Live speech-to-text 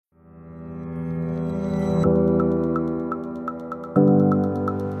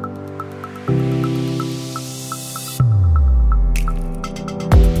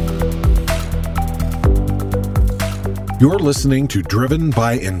You're listening to Driven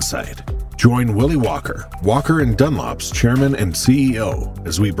by Insight. Join Willy Walker, Walker & Dunlop's chairman and CEO,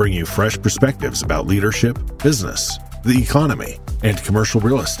 as we bring you fresh perspectives about leadership, business, the economy, and commercial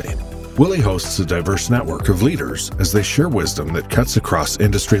real estate. Willy hosts a diverse network of leaders as they share wisdom that cuts across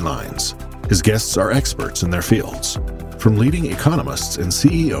industry lines. His guests are experts in their fields, from leading economists and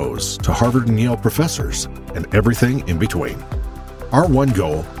CEOs to Harvard and Yale professors, and everything in between. Our one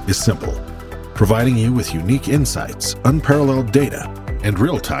goal is simple: providing you with unique insights, unparalleled data, and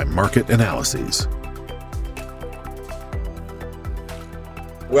real-time market analyses.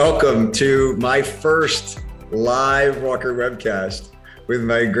 Welcome to my first live Walker webcast with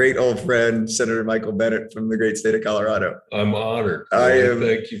my great old friend, Senator Michael Bennet from the great state of Colorado. I'm honored.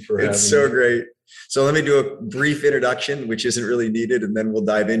 Thank you for having me. It's so great. So let me do a brief introduction, which isn't really needed, and then we'll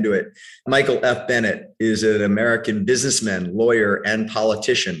dive into it. Michael F. Bennet is an American businessman, lawyer, and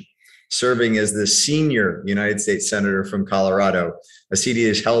politician, serving as the senior United States Senator from Colorado, a seat he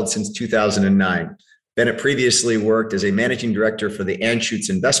has held since 2009. Bennet previously worked as a managing director for the Anschutz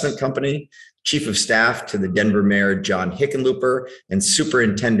Investment Company, chief of staff to the Denver Mayor John Hickenlooper, and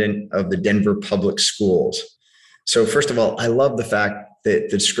superintendent of the Denver Public Schools. So first of all, I love the fact that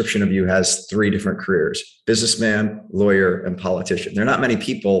the description of you has three different careers: businessman, lawyer, and politician. There are not many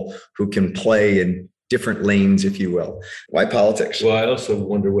people who can play in different lanes, if you will. Why politics? Well, I also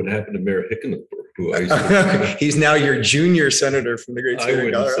wonder what happened to Mayor Hickenlooper, who he's now your junior senator from the great state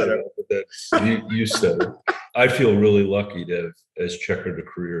of Colorado. You said it. I feel really lucky to have as checkered a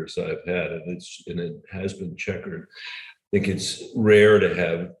career as I've had, and it has been checkered. I think it's rare to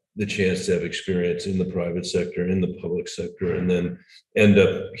have the chance to have experience in the private sector, in the public sector, and then end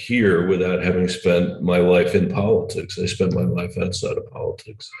up here without having spent my life in politics. I spent my life outside of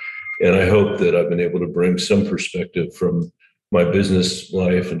politics. And I hope that I've been able to bring some perspective from my business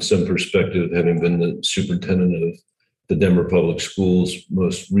life and some perspective, having been the superintendent of the Denver Public Schools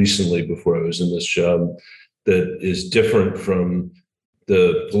most recently before I was in this job, that is different from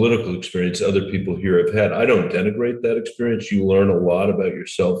the political experience other people here have had. I don't denigrate that experience. You learn a lot about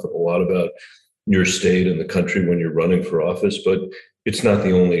yourself and a lot about your state and the country when you're running for office, but it's not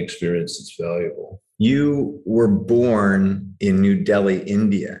the only experience that's valuable. You were born in New Delhi,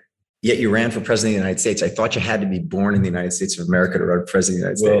 India, yet you ran for president of the United States. I thought you had to be born in the United States of America to run for president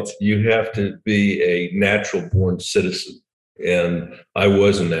of the United States. Well, you have to be a natural born citizen. And I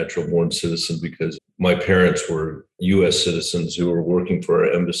was a natural born citizen because my parents were U.S. citizens who were working for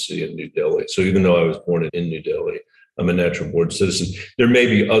our embassy in New Delhi. So even though I was born in New Delhi, I'm a natural born citizen. There may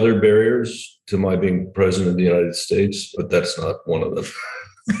be other barriers to my being president of the United States, but that's not one of them.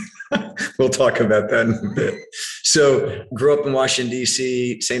 We'll talk about that in a bit. So grew up in Washington,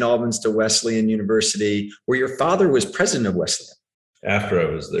 D.C., St. Albans to Wesleyan University, where your father was president of Wesleyan. After I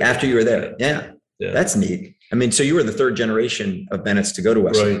was there. After you were there. Yeah. That's neat. I mean, so you were the third generation of Bennetts to go to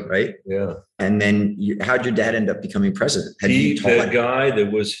Wesleyan, right? Yeah. And then how'd your dad end up becoming president? The guy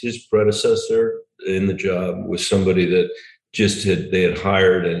that was his predecessor in the job was somebody that they had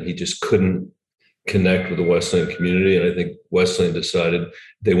hired, and he just couldn't connect with the Wesleyan community. And I think Wesleyan decided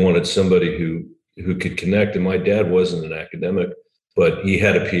they wanted somebody who could connect. And my dad wasn't an academic, but he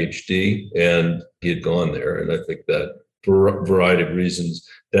had a PhD and he had gone there. And I think that for a variety of reasons,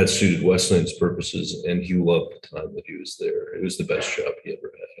 that suited Wesleyan's purposes. And he loved the time that he was there. It was the best job he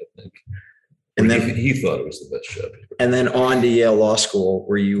ever had, I think. And then he thought it was the best job he ever had. And then on to Yale Law School,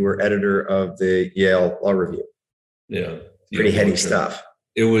 where you were editor of the Yale Law Review. Yeah. Pretty heady stuff.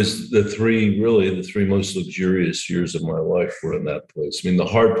 It was the three most luxurious years of my life were in that place. I mean, the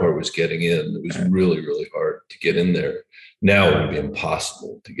hard part was getting in. It was really, really hard to get in there. Now it would be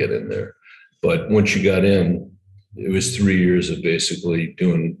impossible to get in there. But once you got in, it was 3 years of basically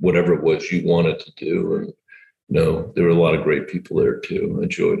doing whatever it was you wanted to do. And there were a lot of great people there too. I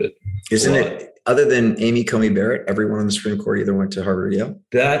enjoyed it. Isn't it, other than Amy Coney Barrett, everyone on the Supreme Court either went to Harvard or Yale?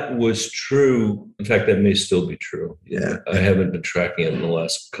 That was true. In fact, that may still be true. Yeah. I haven't been tracking it in the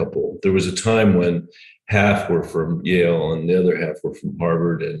last couple. There was a time when half were from Yale and the other half were from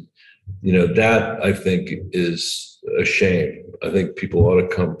Harvard. And, that I think is a shame. I think people ought to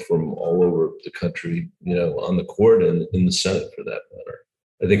come from all over the country, on the court and in the Senate for that matter.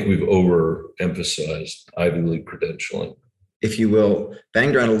 I think we've overemphasized Ivy League credentialing. If you will,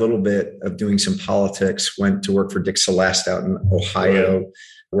 banged around a little bit of doing some politics, went to work for Dick Celeste out in Ohio, right.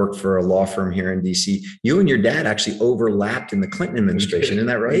 Worked for a law firm here in DC. You and your dad actually overlapped in the Clinton administration, isn't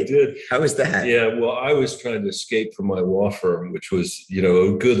that right? We did. How was that? Yeah, well, I was trying to escape from my law firm, which was,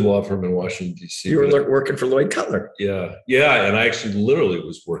 a good law firm in Washington, D.C. You were working for Lloyd Cutler. Yeah, and I actually literally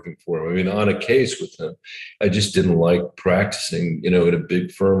was working for him. I mean, on a case with him. I just didn't like practicing, at a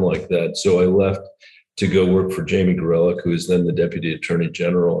big firm like that. So I left to go work for Jamie Gorelick, who was then the Deputy Attorney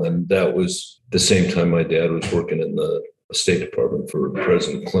General. And that was the same time my dad was working in the State Department for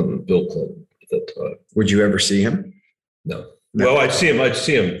President Clinton, Bill Clinton at that time. Would you ever see him? No. Well, I'd see him around,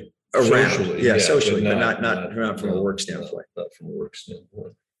 socially. Socially, but not from a work standpoint. Not from a work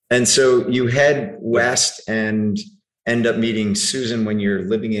standpoint. And so you head west and end up meeting Susan when you're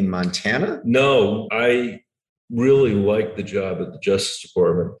living in Montana? No, I really liked the job at the Justice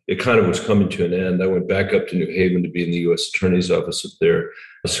Department. It kind of was coming to an end. I went back up to New Haven to be in the U.S. Attorney's Office up there.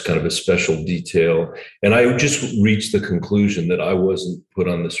 It's kind of a special detail. And I just reached the conclusion that I wasn't put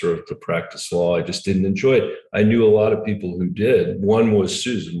on this earth to practice law. I just didn't enjoy it. I knew a lot of people who did. One was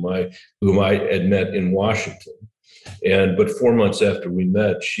Susan, whom I had met in Washington. But 4 months after we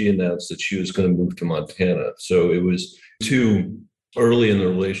met, she announced that she was going to move to Montana. So it was too early in the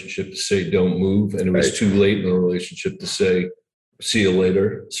relationship to say don't move, and it was too late in the relationship to say see you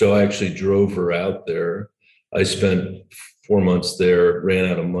later. So I actually drove her out there. I spent 4 months there, ran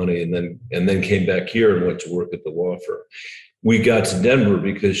out of money, and then came back here and went to work at the law firm. We got to Denver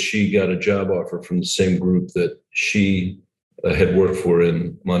because she got a job offer from the same group that she had worked for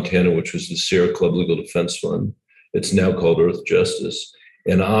in Montana, which was the Sierra Club Legal Defense Fund. It's now called Earth Justice.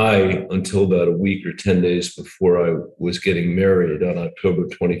 And I, until about a week or 10 days before I was getting married on October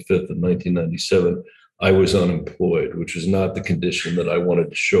 25th of 1997, I was unemployed, which was not the condition that I wanted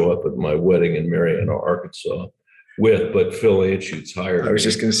to show up at my wedding in Marianna, Arkansas with, but Phil Anschutz hired me. I was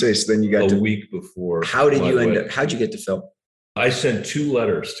just going to say, so then you got a week before. How'd you get to Phil? I sent 2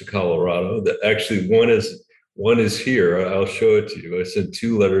 letters to Colorado. That actually one is here. I'll show it to you. I sent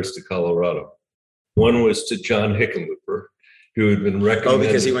 2 letters to Colorado. One was to John Hickenlooper, who had been recommended. Oh,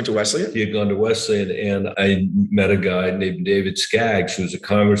 because he went to Wesleyan? He had gone to Wesleyan, and I met a guy named David Skaggs, who was a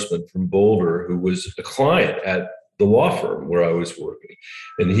congressman from Boulder, who was a client at the law firm where I was working.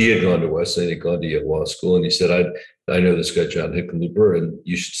 And he had gone to Wesleyan, he'd gone to Yale Law School, and he said, I know this guy, John Hickenlooper, and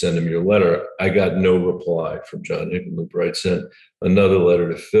you should send him your letter. I got no reply from John Hickenlooper. I'd sent another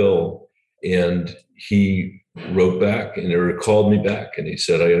letter to Phil, and he wrote back or called me back, and he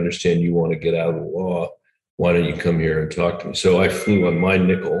said, I understand you want to get out of the law. Why don't you come here and talk to me? So I flew on my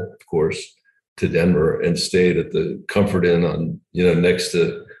nickel, of course, to Denver and stayed at the Comfort Inn on, next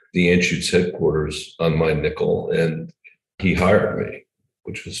to the Anschutz headquarters on my nickel. And he hired me,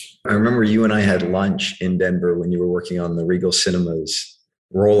 which was. I remember you and I had lunch in Denver when you were working on the Regal Cinemas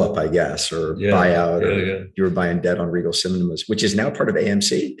roll up, I guess, or buyout. Or you were buying debt on Regal Cinemas, which is now part of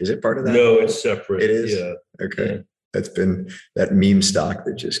AMC. Is it part of that? No, it's separate. It is? Yeah. Okay. Yeah. That's been that meme stock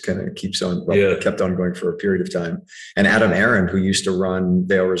that just kind of kept on going for a period of time. And Adam Aaron, who used to run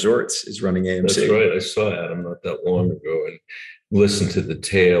Vail Resorts, is running AMC. That's right. I saw Adam not that long ago and listened to the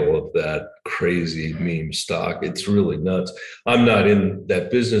tale of that crazy meme stock. It's really nuts. I'm not in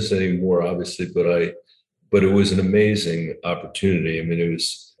that business anymore, obviously, but it was an amazing opportunity. I mean, it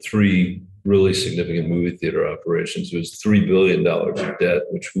was 3 really significant movie theater operations. It was $3 billion of debt,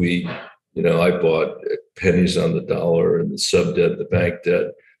 which I bought pennies on the dollar, and the sub debt, the bank debt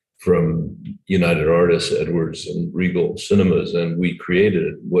from United Artists, Edwards, and Regal Cinemas. And we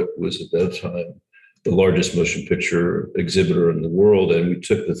created what was at that time the largest motion picture exhibitor in the world. And we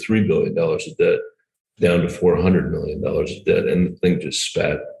took the $3 billion of debt down to $400 million of debt. And the thing just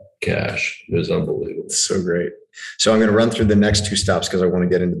spat cash. It was unbelievable. So great. So I'm going to run through the next 2 stops because I want to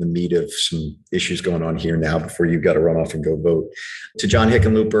get into the meat of some issues going on here now before you've got to run off and go vote. To John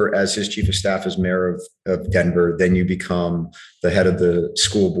Hickenlooper as his chief of staff as mayor of Denver, then you become the head of the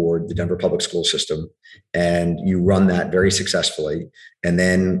school board, the Denver public school system, and you run that very successfully. And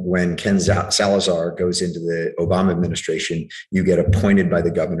then when Ken Salazar goes into the Obama administration, you get appointed by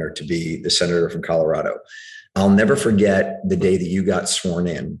the governor to be the senator from Colorado. I'll never forget the day that you got sworn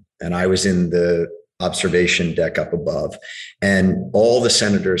in, and I was in the observation deck up above, and all the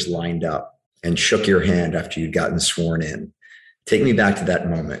senators lined up and shook your hand after you'd gotten sworn in. Take me back to that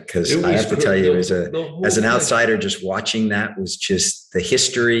moment, because I have to tell you, as an outsider, just watching that was just the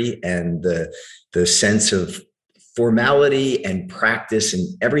history and the sense of formality and practice and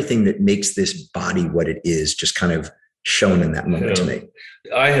everything that makes this body what it is just kind of shown in that moment to me.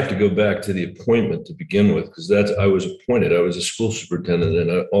 I have to go back to the appointment to begin with, because I was appointed. I was a school superintendent,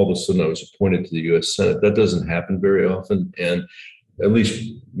 and all of a sudden I was appointed to the U.S. Senate. That doesn't happen very often. And at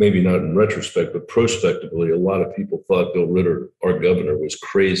least maybe not in retrospect, but prospectively, a lot of people thought Bill Ritter, our governor, was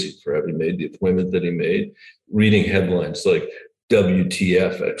crazy for having made the appointment that he made, reading headlines like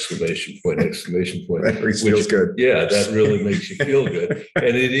WTF, exclamation point. That feels good. Yeah, that really makes you feel good.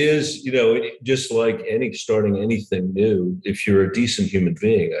 And it is, just like starting anything new, if you're a decent human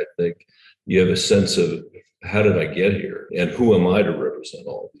being, I think you have a sense of how did I get here? And who am I to represent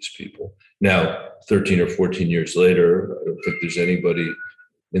all of these people? Now, 13 or 14 years later, I don't think there's anybody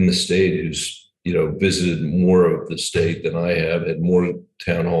in the state who's, visited more of the state than I have, had more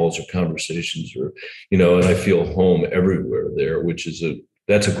town halls or conversations or, and I feel home everywhere there,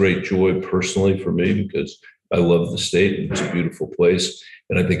 that's a great joy personally for me because I love the state and it's a beautiful place.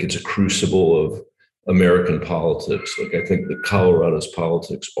 And I think it's a crucible of American politics. Like I think that Colorado's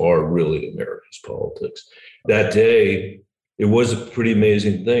politics are really America's politics. That day, it was a pretty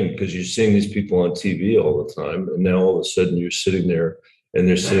amazing thing because you're seeing these people on TV all the time. And now all of a sudden you're sitting there and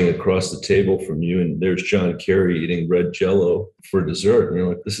they're sitting across the table from you and there's John Kerry eating red Jell-O for dessert. And you're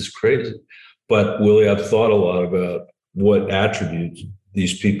like, this is crazy. But Willie, I've thought a lot about what attributes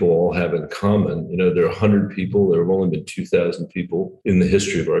these people all have in common. There are 100 people. There have only been 2,000 people in the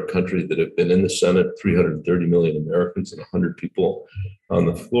history of our country that have been in the Senate, 330 million Americans and 100 people on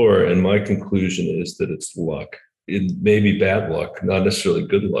the floor. And my conclusion is that it's luck. It may be bad luck, not necessarily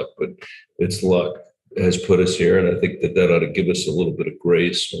good luck, but it's luck has put us here. And I think that ought to give us a little bit of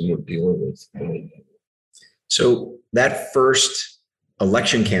grace when we're dealing with. So that first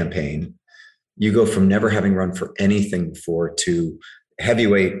election campaign, you go from never having run for anything before to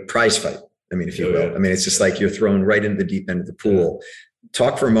heavyweight prize fight. I mean, if you will. I mean, it's just like you're thrown right into the deep end of the pool.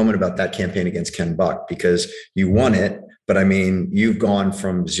 Talk for a moment about that campaign against Ken Buck, because you won it, but I mean, you've gone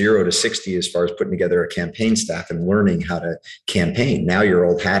from 0 to 60 as far as putting together a campaign staff and learning how to campaign. Now you're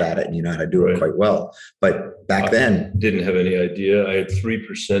old hat at it and you know how to do it quite well. But back then, didn't have any idea. I had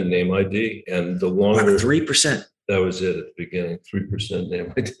 3% name ID, and the longer 3%. That was it at the beginning, 3%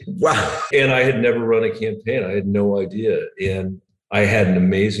 name ID. Wow. And I had never run a campaign. I had no idea. And I had an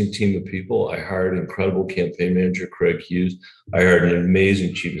amazing team of people. I hired an incredible campaign manager, Craig Hughes. I hired an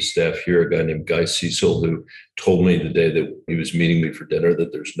amazing chief of staff here, a guy named Guy Cecil, who told me the day that he was meeting me for dinner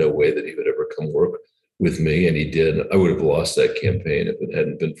that there's no way that he would ever come work with me. And he did. I would have lost that campaign if it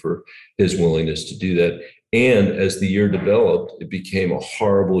hadn't been for his willingness to do that. And as the year developed, it became a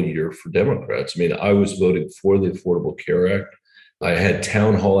horrible year for Democrats. I mean, I was voting for the Affordable Care Act. I had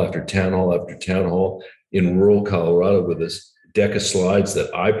town hall after town hall after town hall in rural Colorado with this deck of slides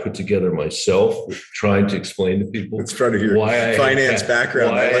that I put together myself, trying to explain to people. It's trying to hear why finance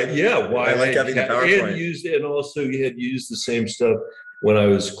background. Why I like having the PowerPoint. And also you had used the same stuff when I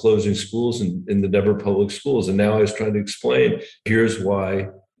was closing schools in the Denver public schools. And now I was trying to explain, here's why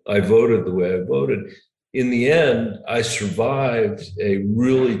I voted the way I voted. In the end, I survived a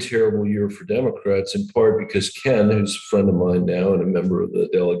really terrible year for Democrats, in part because Ken, who's a friend of mine now and a member of the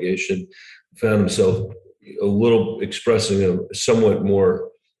delegation, found himself a little expressing a somewhat more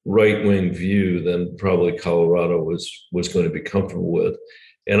right-wing view than probably Colorado was going to be comfortable with.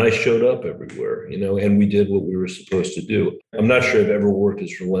 And I showed up everywhere, and we did what we were supposed to do. I'm not sure I've ever worked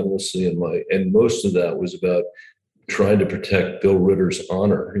as relentlessly and most of that was about trying to protect Bill Ritter's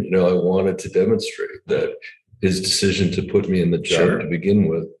honor. I wanted to demonstrate that his decision to put me in the job to begin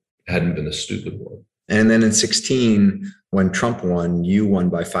with hadn't been a stupid one. And then in 2016, when Trump won, you won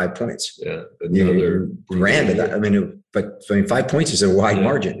by 5 points. Yeah, another ran to that. I mean, 5 points is a wide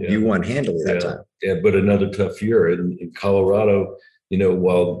margin. You won handily that time. Yeah, but another tough year in Colorado.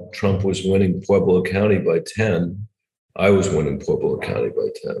 While Trump was winning Pueblo County by 10, I was winning Pueblo County by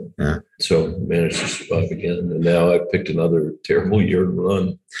 10. Yeah. So managed to survive again. And now I picked another terrible year to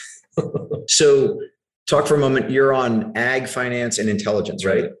run. So talk for a moment. You're on ag, finance, and intelligence,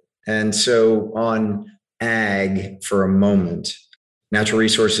 right? And so on ag for a moment, natural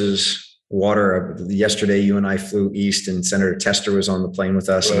resources, water. Yesterday, you and I flew east and Senator Tester was on the plane with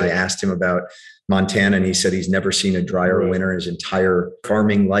us. And I asked him about Montana and he said he's never seen a drier winter in his entire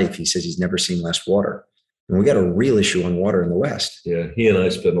farming life. He says he's never seen less water. And we got a real issue on water in the West. Yeah, he and I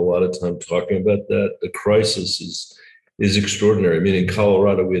spent a lot of time talking about that. The crisis is extraordinary. I mean, in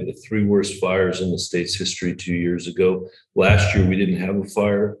Colorado, we had the 3 worst fires in the state's history 2 years ago. Last year, we didn't have a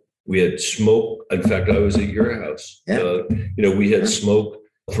fire. We had smoke. In fact, I was at your house. Yeah. We had smoke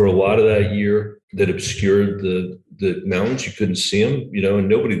for a lot of that year that obscured the mountains. You couldn't see them, and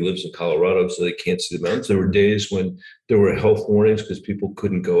nobody lives in Colorado, so they can't see the mountains. There were days when there were health warnings because people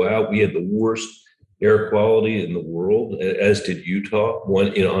couldn't go out. We had the worst air quality in the world, as did Utah.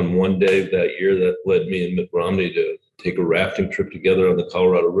 On one day of that year, that led me and Mitt Romney to take a rafting trip together on the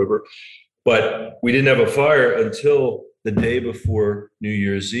Colorado River. But we didn't have a fire until the day before New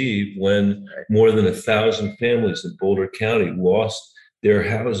Year's Eve, when more than 1,000 families in Boulder County lost their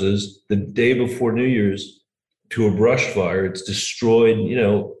houses the day before New Year's to a brush fire. It's destroyed,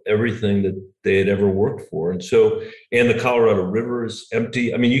 everything that they had ever worked for. And the Colorado River is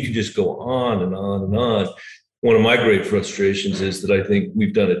empty. I mean, you could just go on and on and on. One of my great frustrations is that I think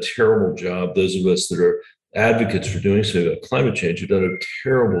we've done a terrible job, those of us that are advocates for doing so about climate change have done a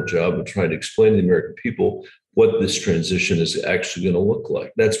terrible job of trying to explain to the American people what this transition is actually going to look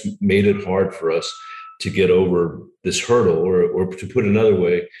like. That's made it hard for us to get over this hurdle, or to put it another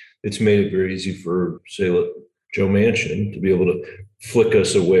way, it's made it very easy for, say, Joe Manchin to be able to flick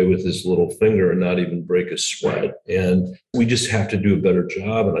us away with his little finger and not even break a sweat. And we just have to do a better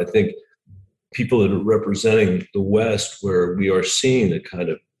job. And I think people that are representing the West, where we are seeing the kind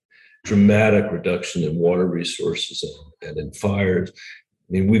of dramatic reduction in water resources and in fires,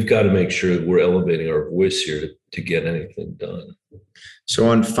 I mean, we've got to make sure that we're elevating our voice here to get anything done. So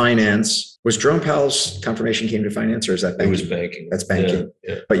on finance, was Jerome Powell's confirmation came to finance, or is that banking? It was banking. That's banking.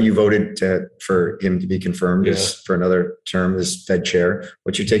 Yeah. But you voted for him to be confirmed for another term as Fed chair.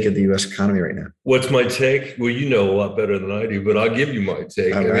 What's your take of the U.S. economy right now? What's my take? Well, you know a lot better than I do, but I'll give you my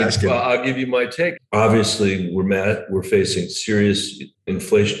take. I'll give you my take. Obviously, we're facing serious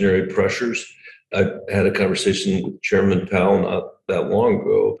inflationary pressures. I had a conversation with Chairman Powell not that long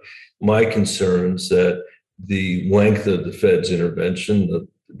ago. My concerns that the length of the Fed's intervention,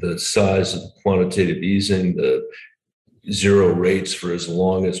 the size of quantitative easing, the zero rates for as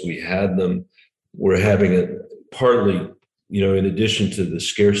long as we had them, we're having it partly, in addition to the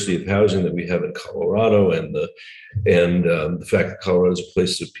scarcity of housing that we have in Colorado and the fact that Colorado is a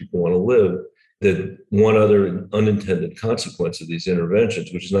place that people want to live, that one other unintended consequence of these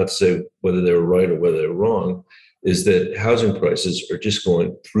interventions, which is not to say whether they were right or whether they're wrong, is that housing prices are just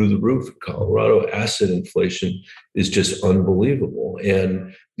going through the roof in Colorado. Asset inflation is just unbelievable.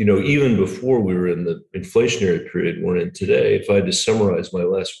 And, even before we were in the inflationary period we're in today, if I had to summarize my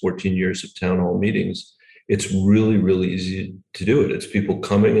last 14 years of town hall meetings, it's really, really easy to do it. It's people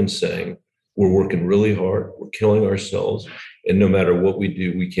coming and saying, we're working really hard, we're killing ourselves, and no matter what we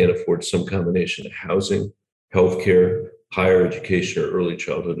do, we can't afford some combination of housing, healthcare, higher education, or early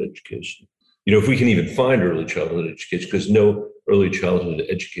childhood education. If we can even find early childhood education, because no early childhood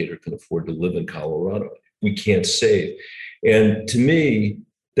educator can afford to live in Colorado. We can't save. And to me,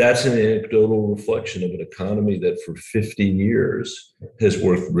 that's an anecdotal reflection of an economy that for 50 years has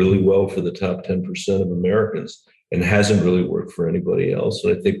worked really well for the top 10% of Americans and hasn't really worked for anybody else.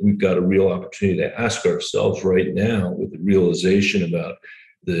 And I think we've got a real opportunity to ask ourselves right now, with the realization about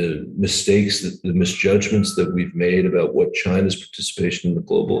the mistakes, the misjudgments that we've made about what China's participation in the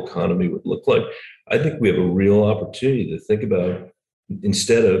global economy would look like. I think we have a real opportunity to think about,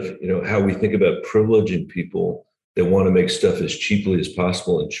 instead of how we think about privileging people that want to make stuff as cheaply as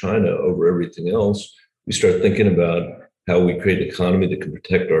possible in China over everything else, we start thinking about how we create an economy that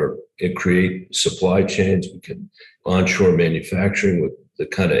can create supply chains. We can onshore manufacturing with the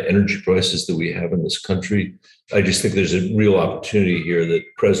kind of energy prices that we have in this country. I just think there's a real opportunity here that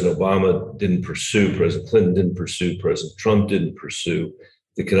President Obama didn't pursue, President Clinton didn't pursue, President Trump didn't pursue,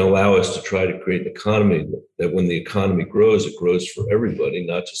 that can allow us to try to create an economy that when the economy grows, it grows for everybody,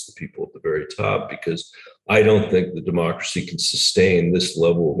 not just the people at the very top, because I don't think the democracy can sustain this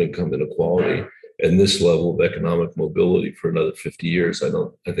level of income inequality and this level of economic mobility for another 50 years. I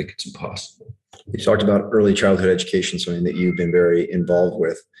think it's impossible. You talked about early childhood education, something that you've been very involved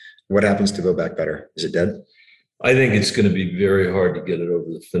with. What happens to Build Back Better? Is it dead? I think it's going to be very hard to get it over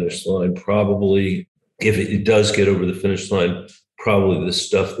the finish line. Probably, if it does get over the finish line, probably the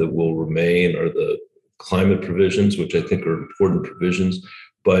stuff that will remain are the climate provisions, which I think are important provisions.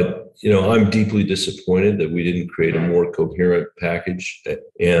 But, I'm deeply disappointed that we didn't create a more coherent package.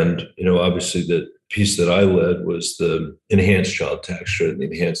 And, obviously the piece that I led was the enhanced child tax credit, the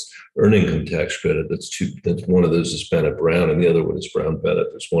enhanced earned income tax credit. That's one of those is Bennett Brown, and the other one is Brown Bennett.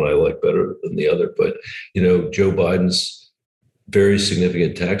 There's one I like better than the other. But, Joe Biden's very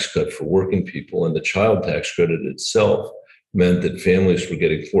significant tax cut for working people and the child tax credit itself meant that families were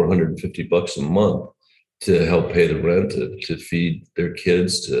getting $450 a month to help pay the rent, to feed their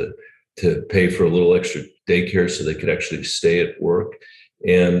kids, to pay for a little extra daycare so they could actually stay at work.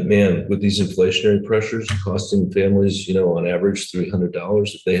 And man, with these inflationary pressures costing families, on average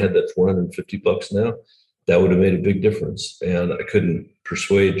 $300, if they had that $450 now, that would have made a big difference. And I couldn't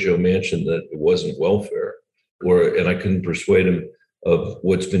persuade Joe Manchin that it wasn't welfare, and I couldn't persuade him of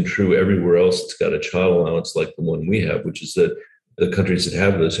what's been true everywhere else that's got a child allowance like the one we have, which is that the countries that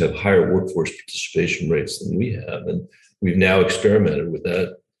have those have higher workforce participation rates than we have. And we've now experimented with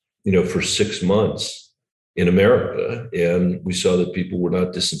that, for 6 months in America. And we saw that people were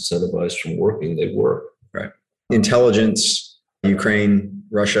not disincentivized from working, they were. Right. Intelligence, Ukraine,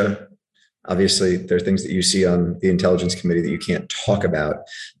 Russia. Obviously, there are things that you see on the Intelligence Committee that you can't talk about.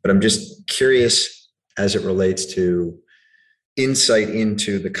 But I'm just curious as it relates to insight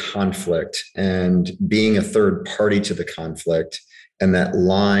into the conflict and being a third party to the conflict, and that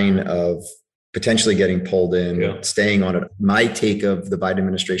line of potentially getting pulled in, staying on it. My take of the Biden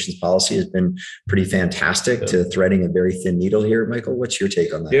administration's policy has been pretty fantastic to threading a very thin needle here. Michael, what's your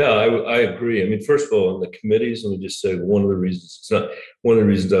take on that? Yeah, I agree. I mean, first of all, on the committees, let me just say one of the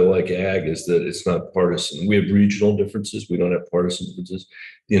reasons I like ag is that it's not partisan. We have regional differences. We don't have partisan differences.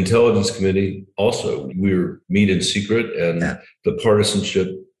 The Intelligence Committee also, we're meet in secret, and the partisanship,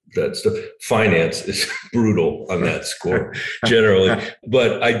 that stuff. Finance is brutal on that score generally.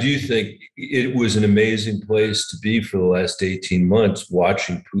 But I do think it was an amazing place to be for the last 18 months,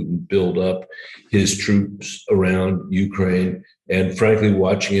 watching Putin build up his troops around Ukraine, and frankly,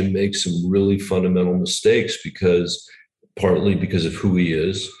 watching him make some really fundamental mistakes, partly because of who he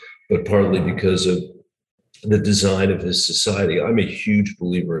is, but partly because of the design of his society. I'm a huge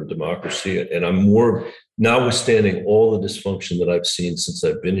believer in democracy, and I'm more, notwithstanding all the dysfunction that I've seen since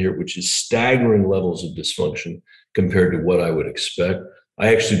I've been here, which is staggering levels of dysfunction compared to what I would expect.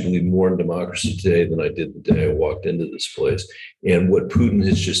 I actually believe more in democracy today than I did the day I walked into this place. And what Putin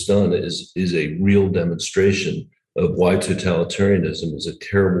has just done is a real demonstration of why totalitarianism is a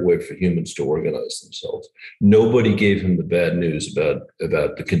terrible way for humans to organize themselves. Nobody gave him the bad news about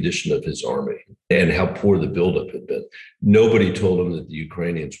the condition of his army and how poor the buildup had been. Nobody told him that the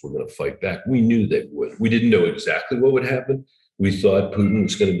Ukrainians were going to fight back. We knew they would. We didn't know exactly what would happen. We thought Putin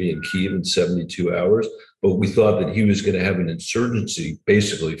was going to be in Kyiv in 72 hours, but we thought that he was going to have an insurgency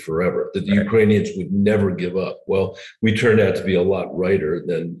basically forever, that the Ukrainians would never give up. Well, we turned out to be a lot righter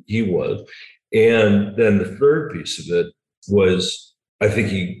than he was. And then the third piece of it was, I think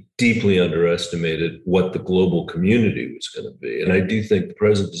he deeply underestimated what the global community was going to be. And I do think the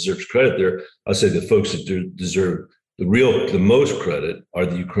president deserves credit there. I'll say the folks that deserve the most credit are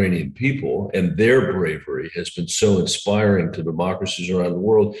the Ukrainian people, and their bravery has been so inspiring to democracies around the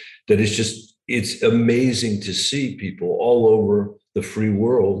world that it's amazing to see people all over the free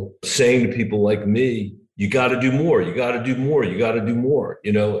world saying to people like me, you got to do more, you got to do more, you got to do more,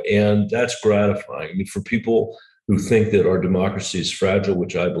 and that's gratifying. I mean, for people who think that our democracy is fragile,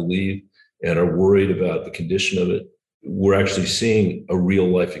 which I believe, and are worried about the condition of it, we're actually seeing a real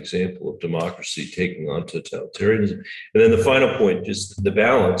life example of democracy taking on totalitarianism. And then the final point, just the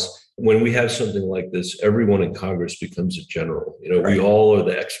balance. When we have something like this, everyone in Congress becomes a general. We all are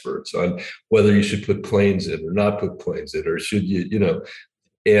the experts on whether you should put planes in or not put planes in, or should you,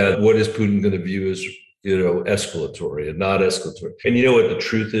 and what is Putin going to view as escalatory and not escalatory. And you know what the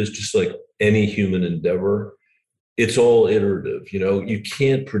truth is, just like any human endeavor, it's all iterative. You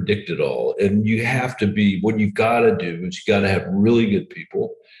can't predict it all. And you have to what you've got to do is you got to have really good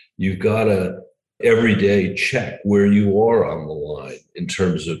people. You've got to every day check where you are on the line in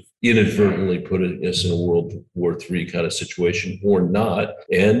terms of inadvertently putting us in a World War III kind of situation or not.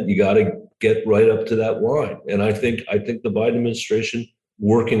 And you got to get right up to that line. And I think the Biden administration,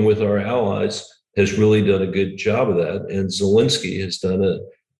 working with our allies, has really done a good job of that. And Zelensky has done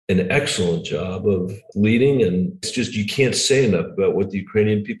an excellent job of leading. And it's just, you can't say enough about what the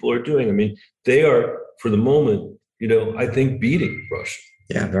Ukrainian people are doing. I mean, they are, for the moment, I think beating Russia.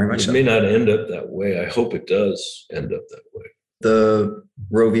 Yeah, very much so. It may not end up that way. I hope it does end up that way. The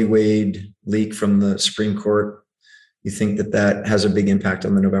Roe v. Wade leak from the Supreme Court, you think that has a big impact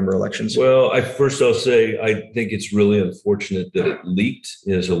on the November elections? Well, I'll say I think it's really unfortunate that it leaked.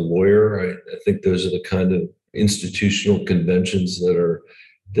 As a lawyer, I think those are the kind of institutional conventions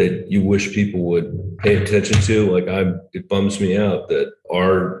that you wish people would pay attention to. It bums me out that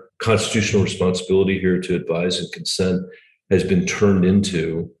our constitutional responsibility here to advise and consent has been turned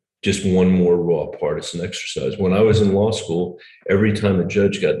into just one more raw partisan exercise. When I was in law school, every time a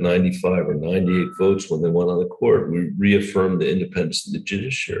judge got 95 or 98 votes when they went on the court, we reaffirmed the independence of the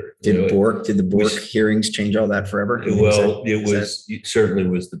judiciary. Did the Bork hearings change all that forever? It certainly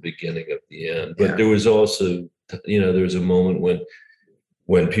was the beginning of the end. But there was also, there was a moment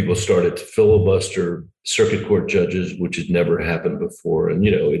when people started to filibuster circuit court judges, which had never happened before. And,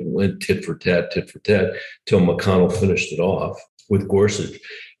 it went tit for tat, till McConnell finished it off with Gorsuch.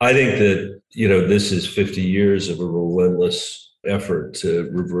 I think that, this is 50 years of a relentless effort to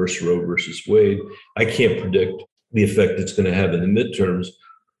reverse Roe versus Wade. I can't predict the effect it's going to have in the midterms,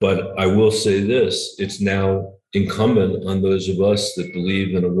 but I will say this, it's now incumbent on those of us that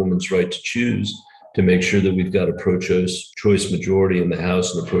believe in a woman's right to choose to make sure that we've got a pro-choice majority in the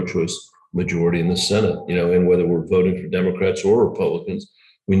House and a pro-choice majority in the Senate, and whether we're voting for Democrats or Republicans,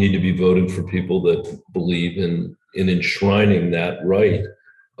 we need to be voting for people that believe in enshrining that right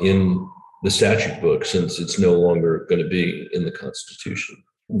in the statute book, since it's no longer going to be in the Constitution.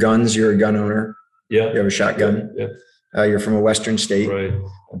 Guns, you're a gun owner. Yeah. You have a shotgun. Yeah. You're from a Western state. Right.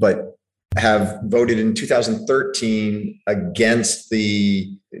 But have voted in 2013 against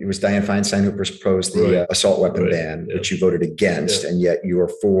it was Dianne Feinstein who proposed the assault weapon ban, which you voted against, and yet you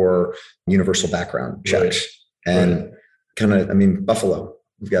are for universal background checks. And Buffalo,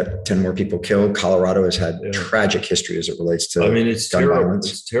 we've got 10 more people killed. Colorado has had tragic history as it relates to it's gun terrible.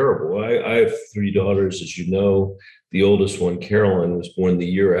 violence. It's terrible. I have 3 daughters, as you know. The oldest one, Caroline, was born the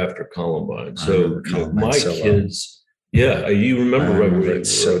year after Columbine. So my kids, you remember right where you were.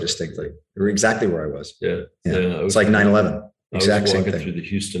 So distinctly. You were exactly where I was. Yeah. It's like 9/11. Exact same thing. Through the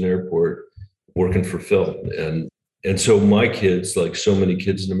Houston airport, working for Phil. And so my kids, like so many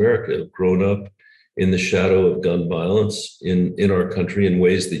kids in America, have grown up in the shadow of gun violence in our country in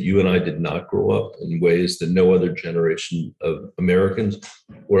ways that you and I did not grow up, in ways that no other generation of Americans,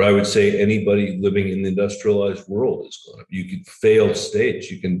 where I would say anybody living in the industrialized world is grown up. You could failed states.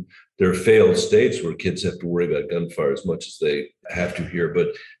 There are failed states where kids have to worry about gunfire as much as they have to here, but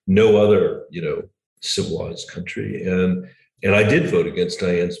no other, civilized country. And I did vote against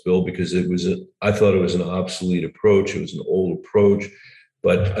Dianne's bill because I thought it was an obsolete approach. It was an old approach.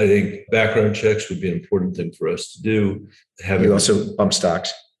 But I think background checks would be an important thing for us to do. You also bump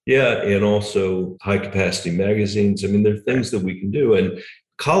stocks. Yeah, and also high capacity magazines. There are things that we can do. And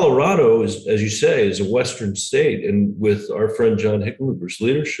Colorado, as you say, is a Western state. And with our friend John Hickenlooper's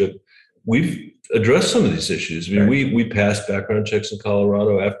leadership, we've addressed some of these issues. We passed background checks in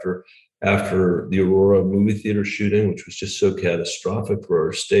Colorado after the Aurora movie theater shooting, which was just so catastrophic for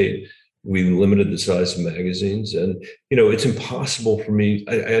our state. We limited the size of magazines. And, it's impossible for me.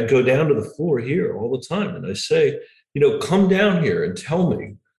 I go down to the floor here all the time and I say, come down here and tell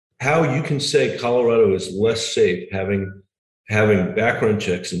me how you can say Colorado is less safe having background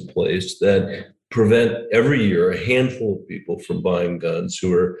checks in place that prevent every year a handful of people from buying guns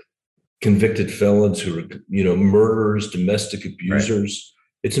who are convicted felons, who are, murderers, domestic abusers.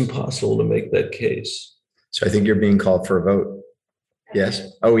 Right. It's impossible to make that case. So I think you're being called for a vote. Yes.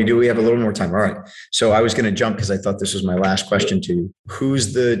 Oh, we do. We have a little more time. All right. So I was going to jump because I thought this was my last question to you.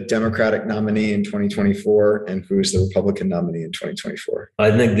 Who's the Democratic nominee in 2024 and who's the Republican nominee in 2024?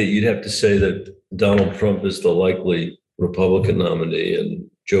 I think that you'd have to say that Donald Trump is the likely Republican nominee and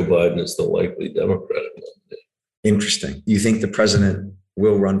Joe Biden is the likely Democratic nominee. Interesting. You think the president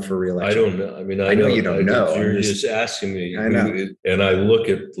will run for re-election? I don't know. I know you don't know. You're just asking me. I know. And I look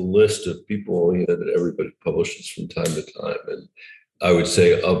at the list of people that everybody publishes from time to time. And I would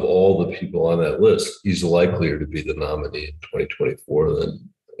say of all the people on that list, he's likelier to be the nominee in 2024 than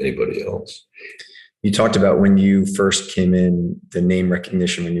anybody else. You talked about when you first came in, the name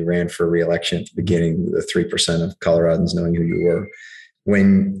recognition when you ran for re-election at the beginning, the 3% of Coloradans knowing who you were.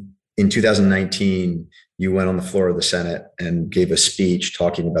 When in 2019, you went on the floor of the Senate and gave a speech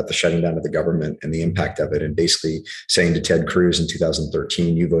talking about the shutting down of the government and the impact of it, and basically saying to Ted Cruz in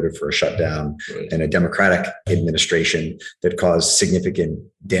 2013, you voted for a shutdown and a Democratic administration that caused significant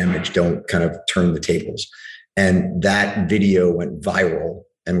damage. Don't kind of turn the tables. And that video went viral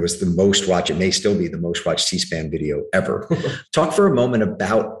and was the most watched. It may still be the most watched C-SPAN video ever. Talk for a moment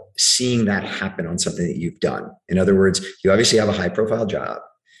about seeing that happen on something that you've done. In other words, you obviously have a high profile job.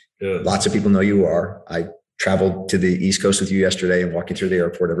 Yeah. Lots of people know you are. I traveled to the East Coast with you yesterday and walking through the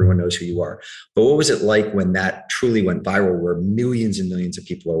airport. Everyone knows who you are. But what was it like when that truly went viral, where millions and millions of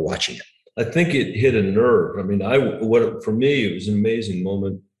people are watching it? I think it hit a nerve. For me, it was an amazing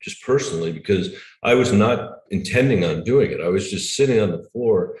moment just personally, because I was not intending on doing it. I was just sitting on the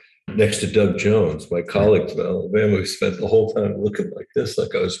floor next to Doug Jones, my colleague from Alabama, who spent the whole time looking like this,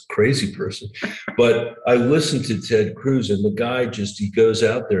 like I was a crazy person. But I listened to Ted Cruz, and the guy he goes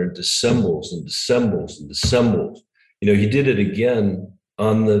out there and dissembles and dissembles and dissembles. He did it again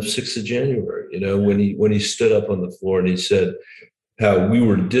on the 6th of January, when he stood up on the floor and he said how we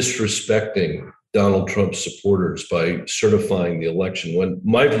were disrespecting Donald Trump's supporters by certifying the election, when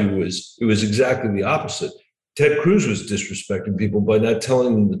my view was it was exactly the opposite. Ted Cruz was disrespecting people by not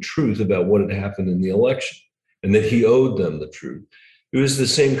telling them the truth about what had happened in the election and that he owed them the truth. It was the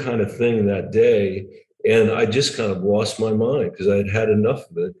same kind of thing that day. And I just kind of lost my mind because I had had enough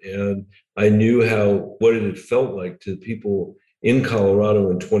of it. And I knew what it had felt like to people in Colorado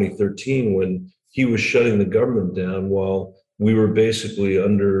in 2013 when he was shutting the government down while we were basically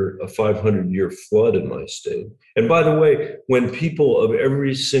under a 500-year flood in my state. And by the way, when people of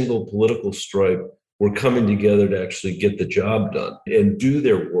every single political stripe were coming together to actually get the job done and do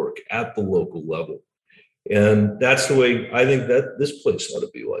their work at the local level. And that's the way I think that this place ought to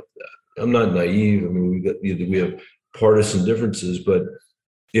be like that. I'm not naive. We have partisan differences, but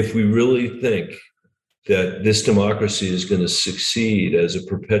if we really think that this democracy is going to succeed as a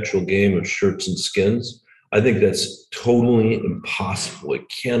perpetual game of shirts and skins, I think that's totally impossible. It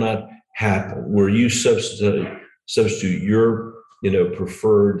cannot happen where you substitute your,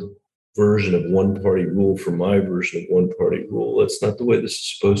 preferred version of one party rule for my version of one party rule. That's not the way this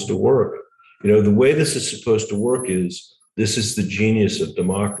is supposed to work. The way this is supposed to work is, this is the genius of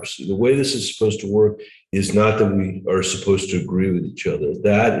democracy. The way this is supposed to work is not that we are supposed to agree with each other.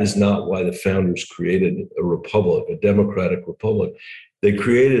 That is not why the founders created a republic, a democratic republic. They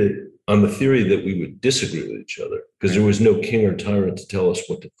created it on the theory that we would disagree with each other because there was no king or tyrant to tell us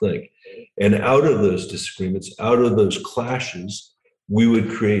what to think. And out of those disagreements, out of those clashes, we would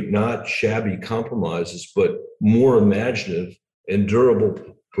create not shabby compromises, but more imaginative and durable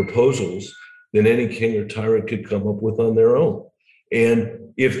proposals than any king or tyrant could come up with on their own.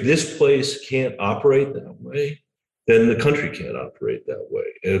 And if this place can't operate that way, then the country can't operate that way.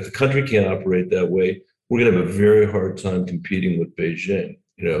 And if the country can't operate that way, we're going to have a very hard time competing with Beijing,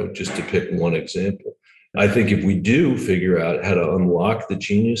 just to pick one example. I think if we do figure out how to unlock the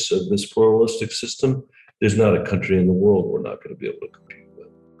genius of this pluralistic system, there's not a country in the world we're not going to be able to compete with.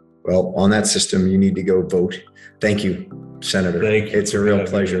 Well, on that system, you need to go vote. Thank you, Senator. Thank you. It's a real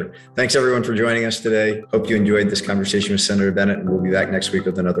pleasure. Thanks, everyone, for joining us today. Hope you enjoyed this conversation with Senator Bennet, and we'll be back next week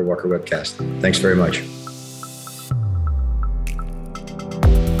with another Walker Webcast. Thanks very much.